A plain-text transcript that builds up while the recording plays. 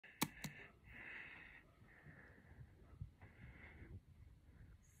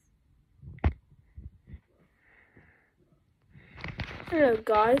Hello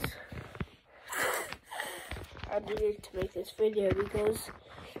guys, I needed to make this video because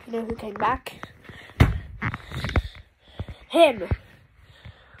you know who came back? Him!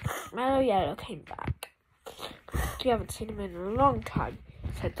 Mellow Yellow came back. You haven't seen him in a long time,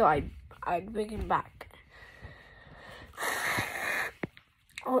 so I thought I'd bring him back.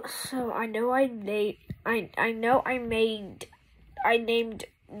 Also, I named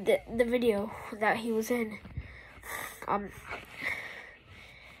the video that he was in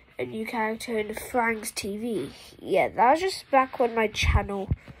a new character in Frank's TV. Yeah, that was just back when my channel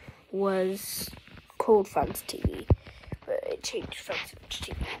was called Frank's TV, but it changed to Frank's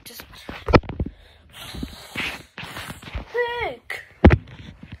TV.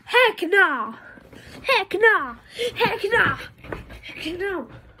 Heck no! Heck no! Heck no! Heck no!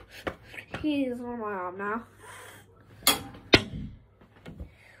 He's on my arm now.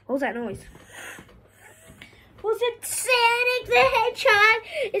 What was that noise? Was it Sonic the Hedgehog?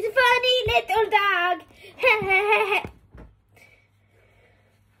 It's a funny little dog.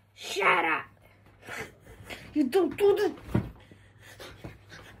 Shut up. You don't do this.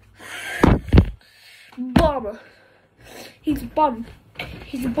 Bum. He's a bum.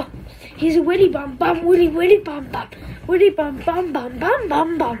 He's a bum. He's a willy bum bum willy willy bum bum. Willy bum bum bum bum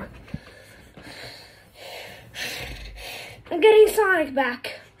bum bum. I'm getting Sonic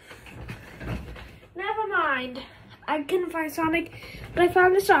back. Never mind. I couldn't find Sonic, but I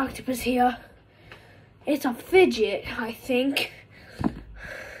found this octopus here. It's a fidget, I think.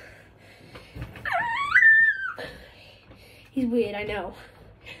 He's weird, I know.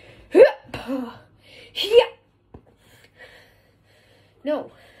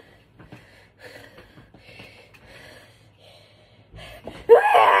 No.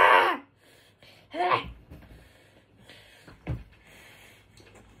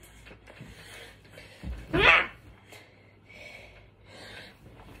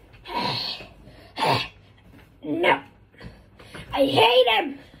 No, I hate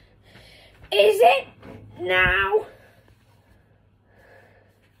him. Is it now?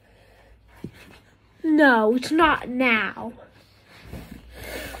 No, it's not now.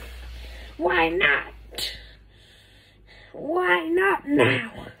 Why not? Why not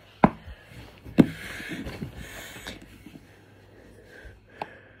now?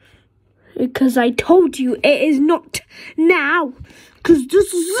 Because I told you it is not now. Because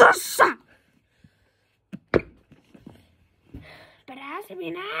this is us. But it has to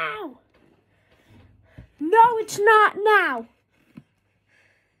be now. No, it's not now. You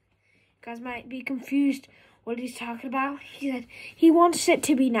guys might be confused what he's talking about. He said he wants it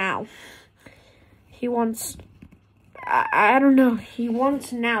to be now. He wants, I don't know. He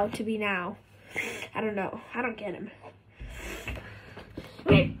wants now to be now. I don't know. I don't get him.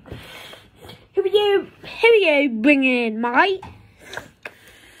 Wait. Who are you bringing in, mate?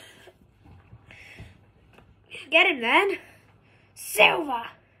 Get him then. Silver.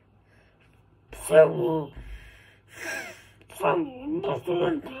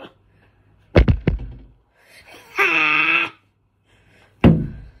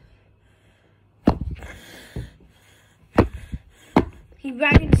 He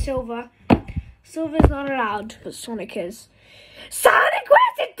ran in Silver. Silver's not allowed, but Sonic is. Sonic,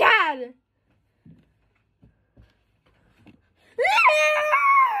 where's it done?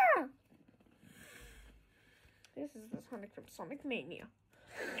 This is the Sonic from Sonic Mania.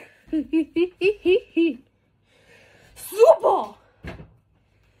 Super!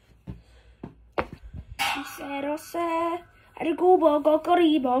 He said, oh, sir,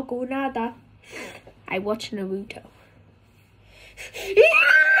 go nada. I watch Naruto.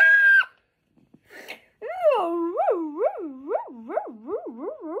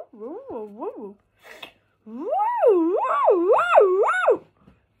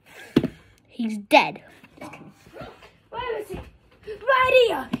 He's dead. Where is he? Right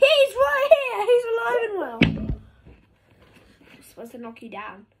here! He's right here! He's alive and well. I'm supposed to knock you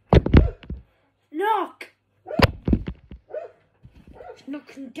down. Knock!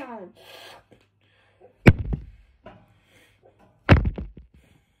 Knock him down.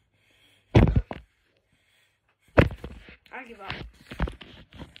 I give up.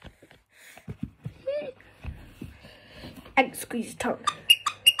 And squeeze his tongue.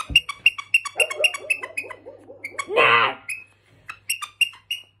 No!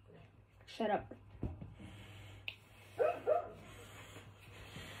 Shut up.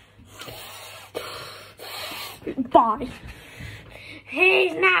 Bye.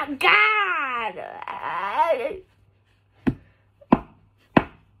 He's not God.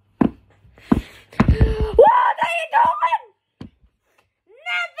 What are you doing?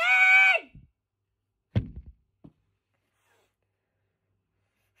 Nothing!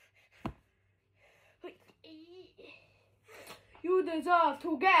 deserve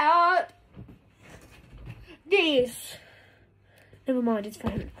to get this. Never mind, it's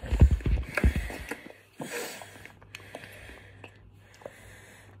fine.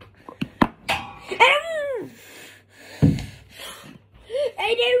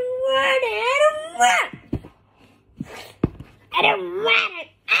 I don't want it. I don't want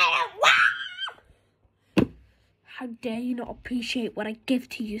it. How dare you not appreciate what I give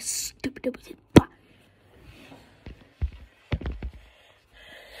to you, stupid.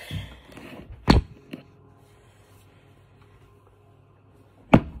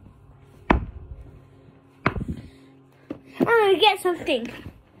 I'm gonna get something.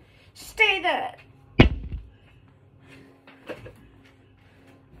 Stay there.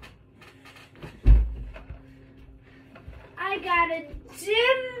 I got a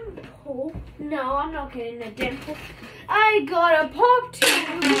dimple. No, I'm not getting a dimple. I got a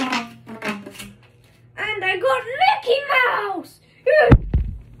pop-tart. And I got Mickey Mouse.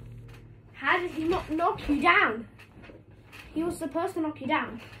 How did he not knock you down? He was supposed to knock you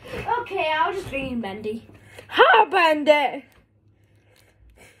down. Okay, I'll just bring in Bendy. Ha, Bendy!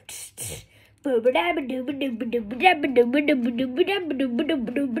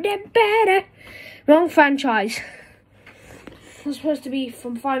 Wrong franchise. It was supposed to be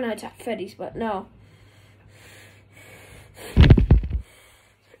from Five Nights at Freddy's, but no. Hey,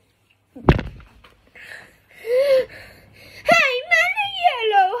 Mellow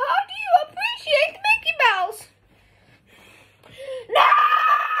Yellow, how do you appreciate Mickey Mouse? No!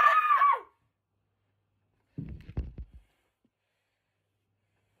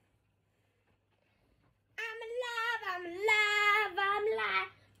 I'm alive.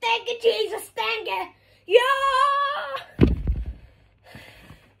 Thank you, Jesus, thank you. Yeah!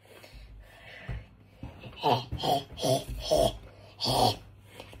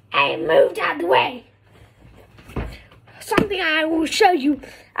 I moved out the way. Something I will show you.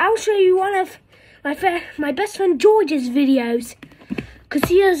 I'll show you one of my best friend George's videos, because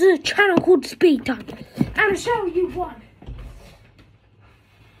he has a channel called Speed Time. I'll show you one.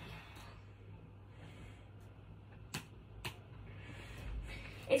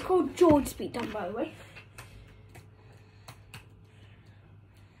 It's called George Speed Time, by the way.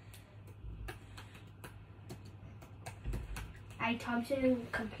 I typed it in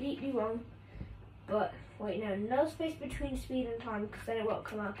completely wrong, but wait, no space between speed and time, because then it won't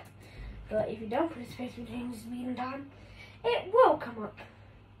come up. But if you don't put a space between speed and time, it will come up.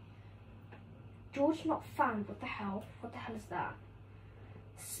 George not found. What the hell? What the hell is that?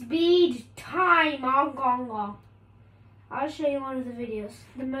 Speed time. I'll show you one of the videos,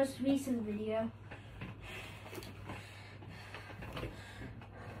 the most recent video.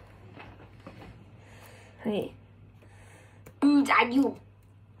 Hey. Good at you.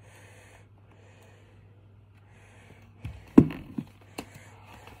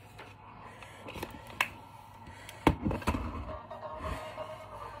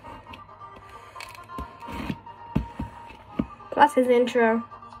 That's his intro.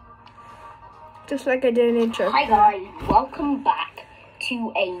 Just like I did an intro. Hi guys, welcome back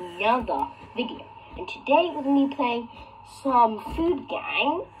to another video. And today we're going to be playing some Food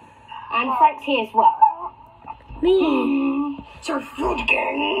Gang. And Frank's here as well. Me. So Food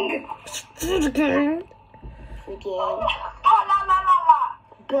Gang. Food Gang. Food Gang.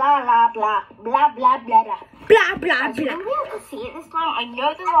 Blah blah blah blah blah blah blah. Blah blah blah. I'm able to see it this time. I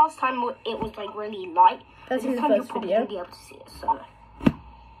know the last time it was like really light. That's in this the time you'll first probably video. be able to see it. So.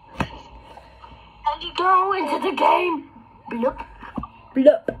 And you go into the game. Bloop.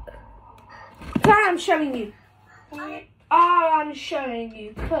 Bloop. I'm showing you. I'm showing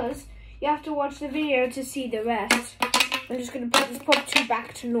you because you have to watch the video to see the rest. I'm just going to put this pop-2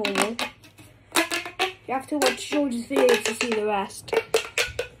 back to normal. You have to watch George's video to see the rest.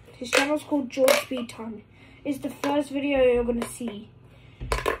 His channel's called George Speed Time. It's the first video you're going to see.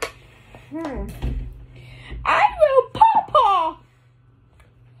 I will papa!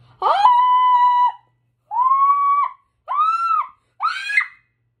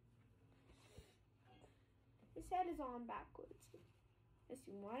 His head is on backwards. As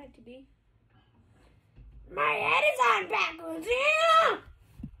you want it to be. My head is on backwards, yeah!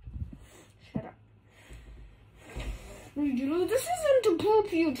 Shut up. This isn't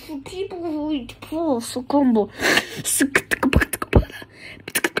appropriate for people who eat pearls, so combo.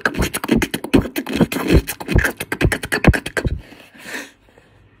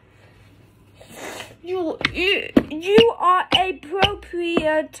 You are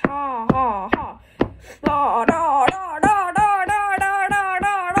appropriate. Ha ha ha. Da, da, da, da, da, da, da, da,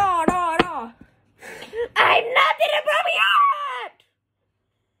 da, da, da. I'm not inappropriate.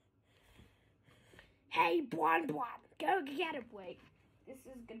 Hey, Bwan Bwan, go get it, wait. This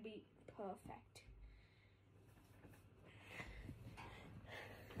is gonna be perfect.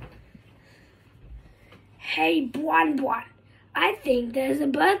 Hey, Buan Buan, I think there's a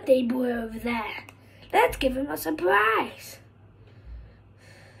birthday boy over there. Let's give him a surprise.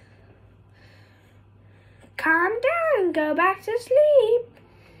 Calm down, go back to sleep.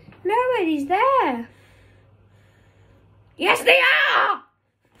 Nobody's there. Yes, they are!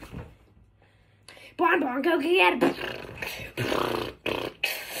 Buan Buan, go get it.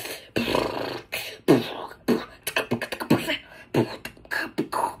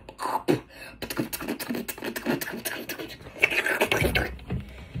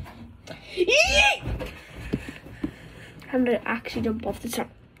 I'm gonna actually jump off the top.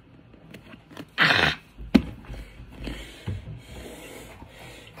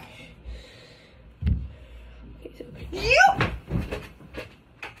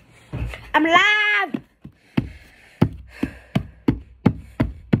 I'm alive!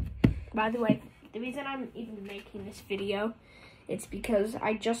 By the way, the reason I'm even making this video, it's because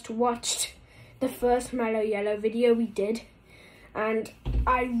I just watched the first Mellow Yellow video we did, and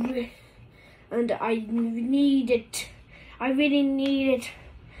I needed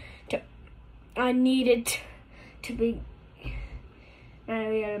to be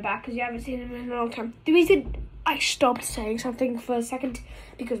Mellow Yellow back, because you haven't seen him in a long time. The reason I stopped saying something for a second,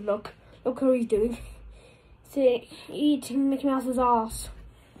 because look what he's doing. See, eating Mickey Mouse's ass.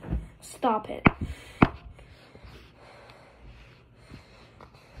 Stop it.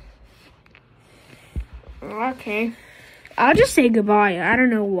 Okay. I'll just say goodbye. I don't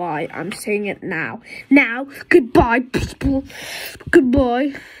know why I'm saying it now. Now, goodbye, people.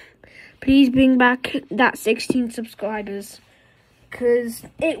 Goodbye. Please bring back that 16 subscribers. Because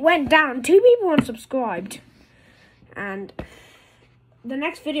it went down. 2 people unsubscribed. And the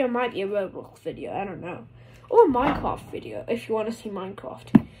next video might be a Roblox video. I don't know. Or a Minecraft video, if you want to see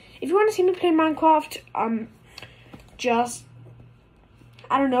Minecraft. If you want to see me play Minecraft, just,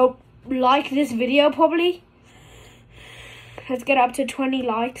 I don't know, like this video probably. Let's get up to 20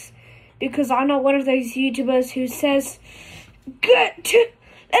 likes, because I'm not one of those YouTubers who says,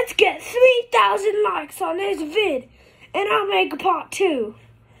 let's get 3,000 likes on this vid, and I'll make a part 2.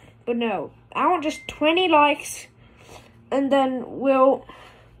 But no, I want just 20 likes, and then we'll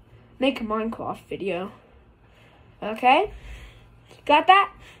make a Minecraft video. Okay? Got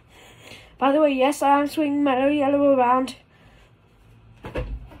that? By the way, yes, I am swinging Mellow Yellow around.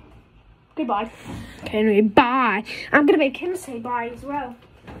 Goodbye. Okay, anyway, bye. I'm gonna make him say bye as well.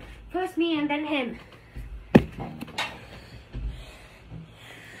 First me and then him.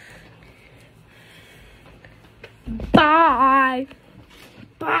 Bye.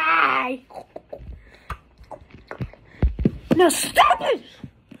 Bye. No, stop it.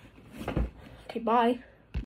 Okay, bye.